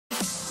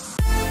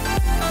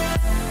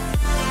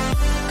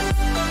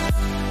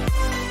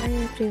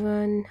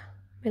everyone,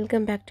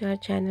 welcome back to our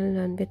channel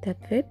Learn with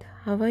Advit.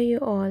 How are you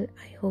all?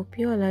 I hope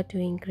you all are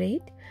doing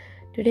great.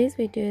 Today's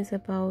video is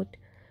about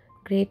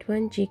grade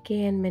 1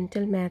 GK and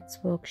mental maths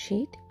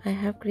worksheet. I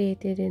have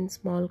created in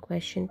small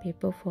question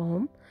paper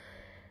form.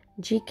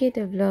 GK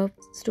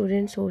develops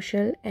student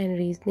social and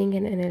reasoning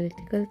and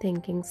analytical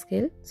thinking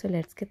skill. So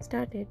let's get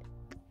started.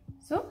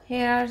 So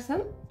here are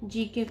some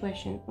GK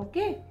questions.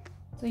 Okay,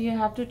 so you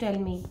have to tell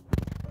me,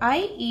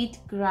 I eat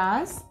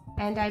grass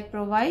and I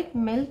provide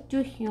milk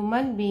to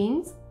human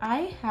beings.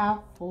 I have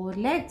 4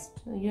 legs.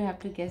 So you have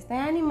to guess the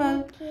animal.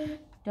 Okay.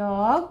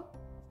 Dog,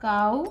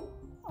 cow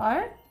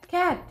or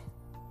cat?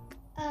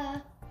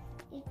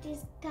 It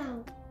is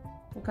cow.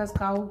 Because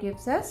cow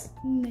gives us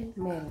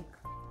Milk.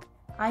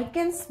 I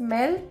can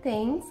smell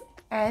things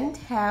and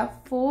have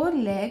 4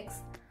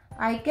 legs.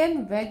 I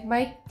can wag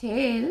my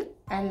tail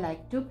and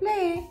like to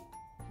play.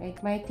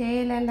 Wag my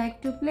tail and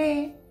like to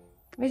play.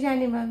 Which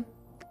animal?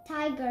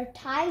 Tiger.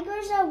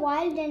 Tigers are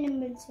wild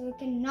animals, so it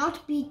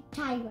cannot be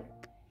tiger.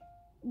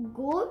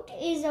 Goat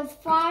is a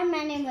farm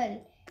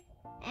animal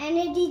and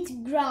it eats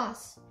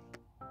grass.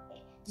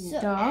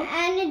 Dog.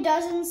 And it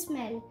doesn't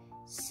smell.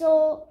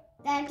 So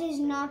that is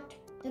not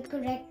the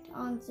correct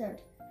answer.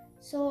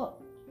 So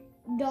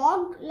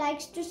dog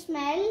likes to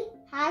smell,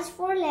 has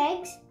 4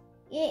 legs.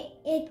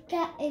 It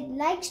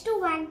likes to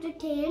wag the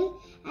tail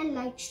and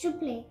likes to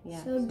play.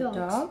 Yeah, so dogs.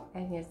 dog,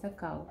 and here's the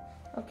cow.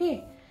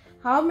 Okay.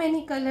 How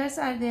many colors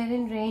are there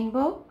in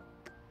rainbow?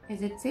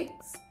 Is it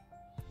 6?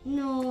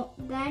 No,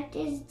 that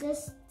is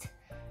just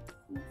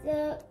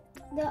the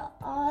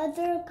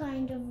other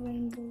kind of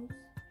rainbows.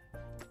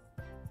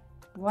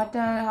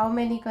 How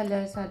many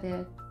colors are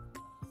there?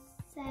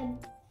 7.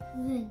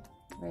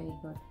 Very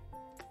good.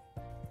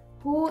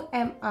 Who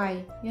am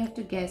I? You have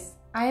to guess.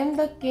 I am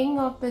the king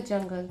of the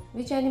jungle.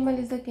 Which animal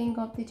is the king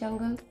of the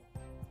jungle?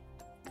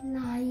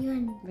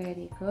 Lion.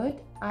 Very good.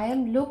 I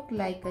am look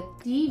like a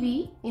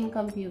TV in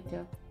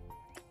computer.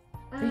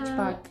 Which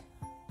part?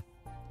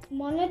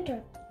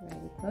 Monitor.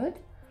 Very good.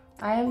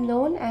 I am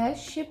known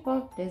as ship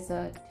of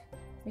desert.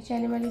 Which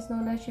animal is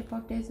known as ship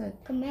of desert?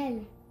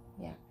 Camel.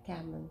 Yeah,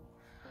 camel.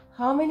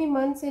 How many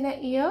months in a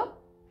year?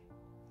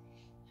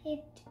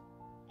 It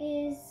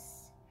is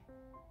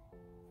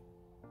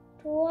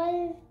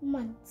 12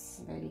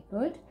 months. Very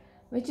good.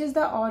 Which is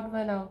the odd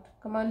one out?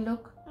 Come on,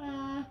 look.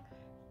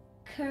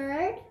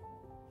 Curd,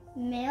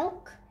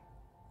 milk,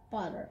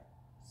 butter.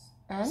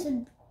 And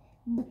So,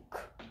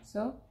 book.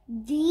 so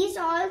These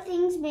all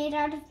things made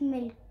out of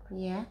milk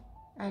yeah,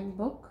 and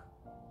book.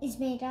 is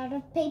made out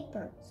of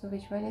paper. So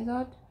which one is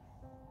odd?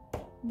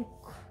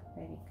 Book.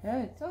 Very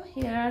good. So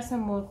here are some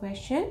more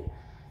questions.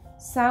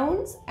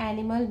 Sounds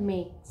animal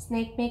make.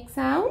 Snake make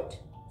sound.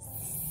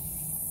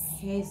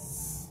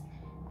 Hiss.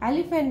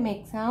 Elephant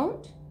make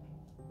sound.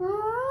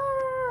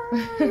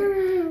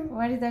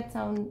 What is that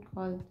sound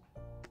called?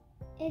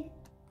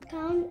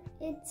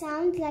 It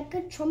sounds like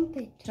a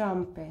trumpet.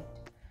 Trumpet.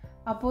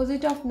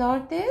 Opposite of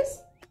north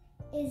is?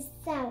 Is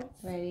south.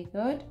 Very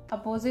good.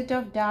 Opposite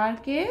of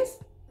dark is?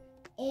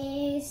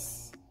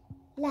 Is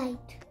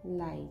light.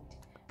 Light.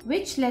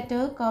 Which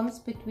letter comes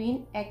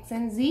between X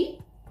and Z?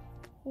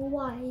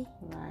 Y.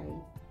 Y.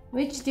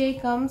 Which day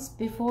comes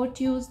before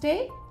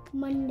Tuesday?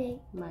 Monday.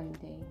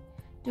 Monday.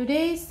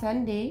 Today is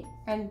Sunday,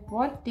 and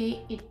what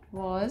day it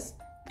was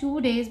 2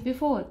 days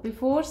before?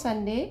 Before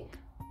Sunday?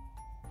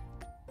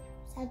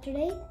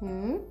 Saturday.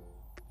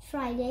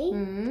 Friday.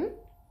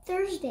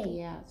 Thursday.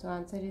 Yeah, so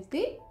answer is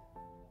the?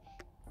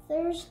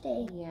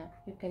 Thursday. Yeah,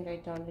 you can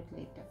write down it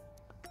later.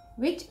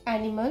 Which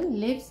animal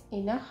lives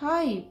in a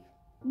hive?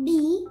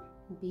 Bee.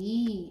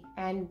 Bee.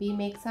 And bee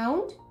makes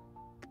sound?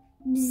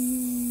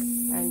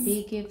 Bzzz. And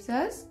bee gives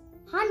us?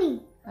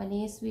 Honey.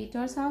 Honey is sweet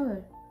or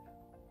sour?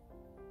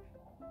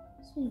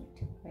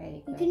 Sweet. Very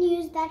You good. can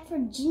use that for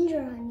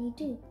ginger honey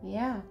too.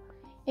 Yeah.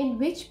 In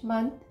which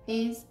month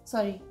is,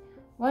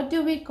 what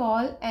do we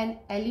call an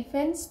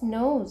elephant's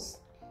nose?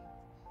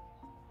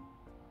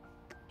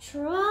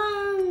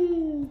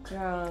 Trunk.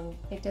 Trunk.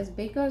 It is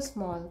big or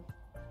small?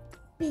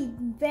 Big.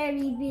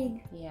 Very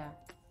big. Yeah.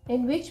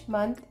 In which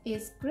month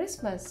is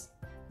Christmas?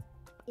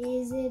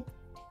 Is it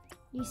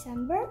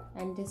December?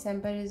 And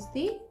December is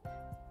the?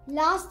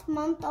 Last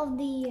month of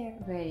the year.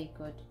 Very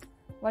good.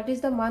 What is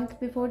the month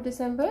before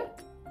December?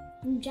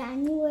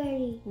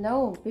 January.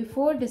 No,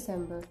 before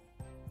December.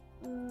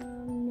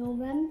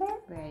 November.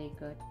 Very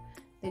good.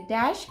 The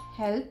dash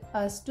help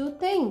us to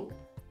think.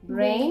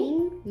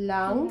 Brain,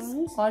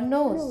 lungs or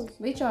nose?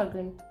 Which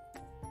organ?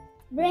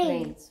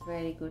 Brains.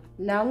 Very good.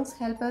 Lungs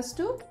help us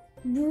to?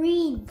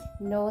 Breathe.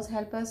 Nose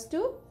help us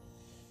to?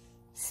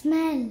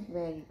 Smell.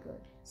 Very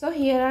good. So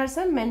here are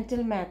some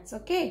mental maths.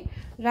 Okay.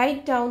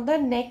 Write down the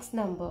next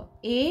number.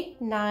 8,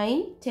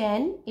 9,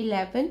 10,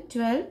 11,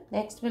 12.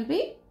 Next will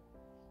be?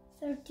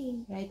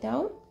 13. Write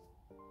down.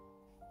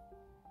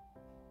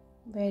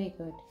 Very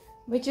good.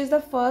 Which is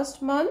the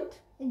first month?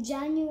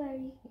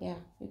 January. Yeah,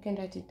 you can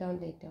write it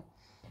down later.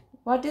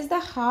 What is the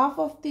half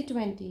of the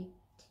 20?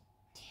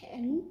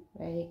 10.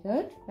 Very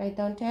good. Write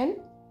down 10.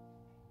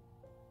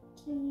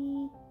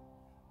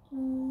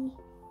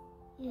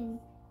 N.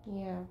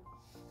 Yeah.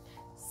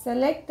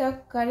 Select the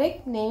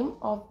correct name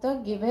of the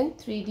given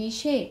 3D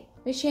shape.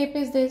 Which shape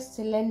is this?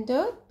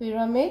 Cylinder,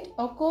 pyramid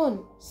or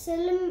cone?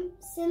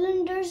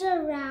 Cylinders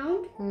are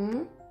round,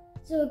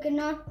 so it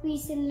cannot be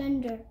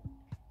cylinder.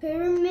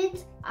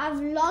 Pyramids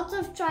have lots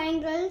of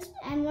triangles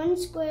and one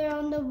square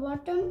on the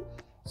bottom,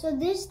 so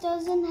this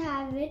doesn't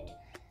have it,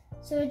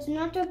 so it's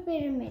not a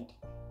pyramid.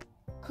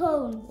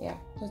 Cone. Yeah,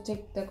 so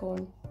take the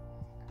cone.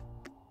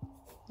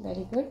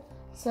 Very good.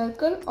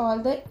 Circle all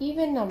the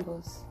even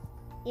numbers.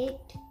 8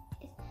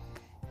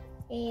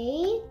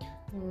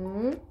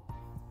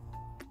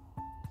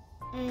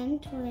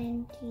 and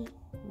 20.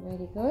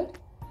 Very good.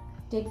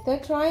 Take the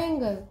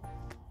triangle.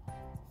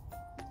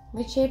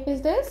 Which shape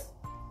is this?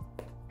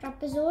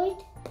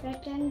 Trapezoid,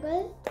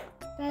 rectangle,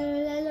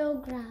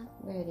 parallelogram.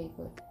 Very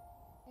good.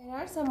 There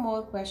are some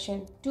more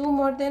questions. 2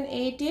 more than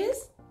 8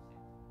 is?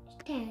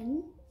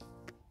 10.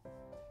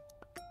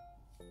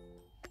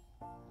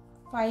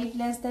 5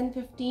 less than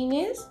 15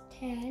 is?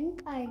 10.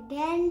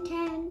 Again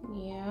 10.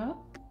 Yeah.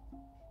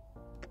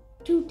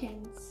 2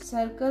 tens.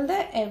 Circle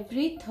the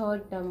every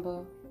third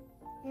number.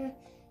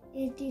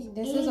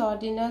 This is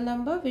ordinal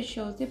number which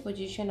shows the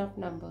position of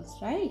numbers,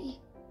 right?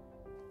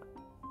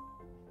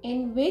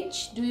 In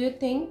which do you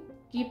think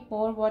keep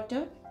more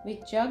water?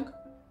 Which jug?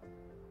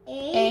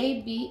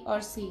 A, B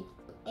or C?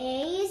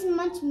 A is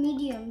much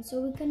medium,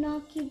 so we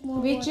cannot keep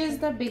more Which water. is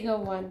the bigger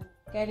one?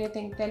 Can you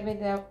think? Tell me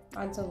the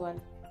answer one.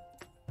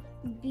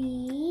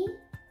 B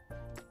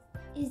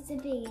is the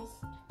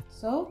biggest.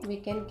 So we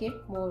can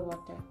keep more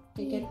water.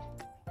 Take it.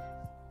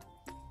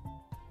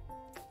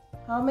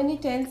 How many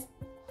tens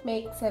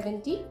make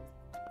 70?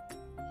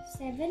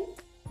 7.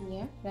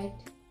 Yeah, right.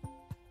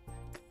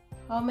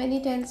 How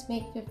many tens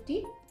make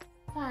 50?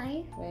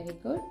 5. Very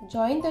good.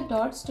 Join the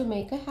dots to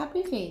make a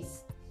happy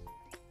face.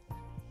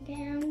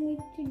 Then I'm going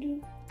to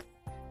do.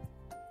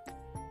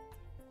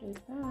 Do it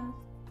fast.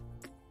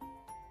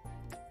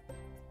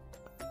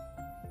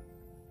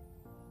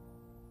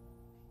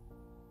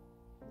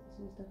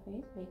 This is the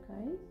face. Make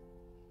eyes.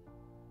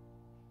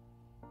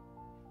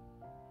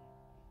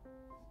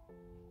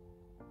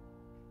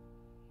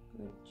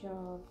 Good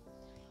job.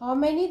 How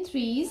many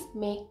 3s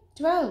make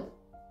 12?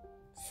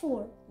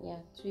 4. Yeah,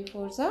 3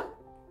 4s are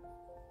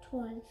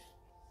 12.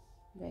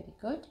 very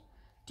good.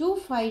 2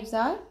 5s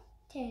are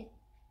 10.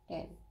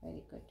 10.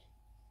 Very good.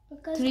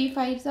 Because 3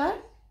 5s are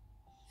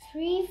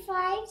 3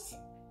 5s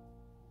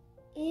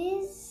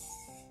is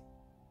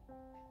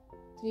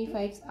 3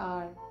 5s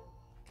are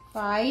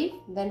 5,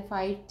 then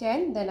 5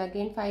 10, then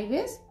again 5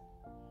 is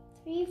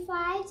 3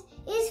 5s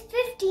is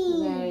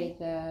 15. very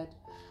good.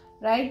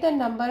 Write the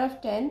number of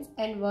tens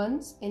and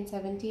ones in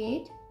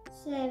 78.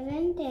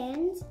 7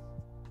 tens,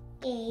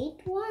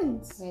 8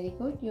 ones. Very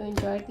good. You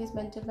enjoyed this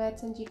mental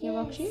maths and GK Yes.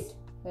 worksheet?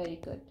 Very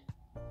good.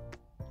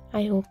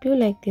 I hope you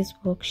like this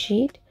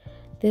worksheet.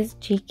 This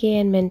GK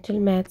and mental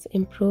maths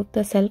improve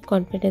the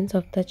self-confidence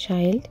of the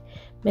child.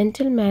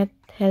 Mental math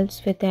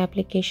helps with the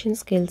application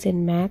skills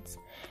in maths,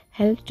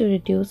 helps to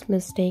reduce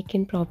mistake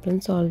in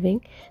problem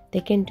solving.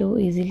 They can do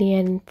easily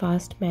and in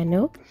fast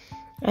manner.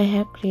 I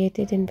have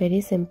created in very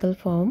simple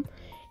form.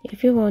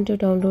 If you want to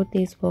download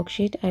this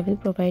worksheet, I will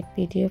provide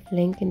PDF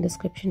link in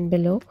description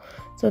below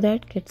so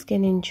that kids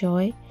can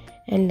enjoy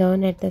and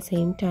learn at the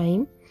same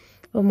time.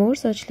 For more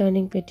such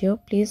learning video,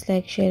 please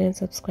like, share and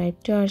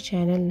subscribe to our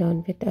channel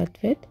Learn with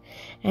Advit.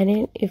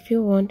 And if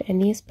you want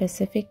any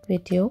specific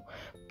video,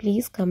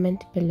 please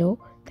comment below.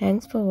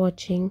 Thanks for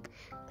watching.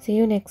 See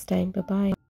you next time. Bye-bye.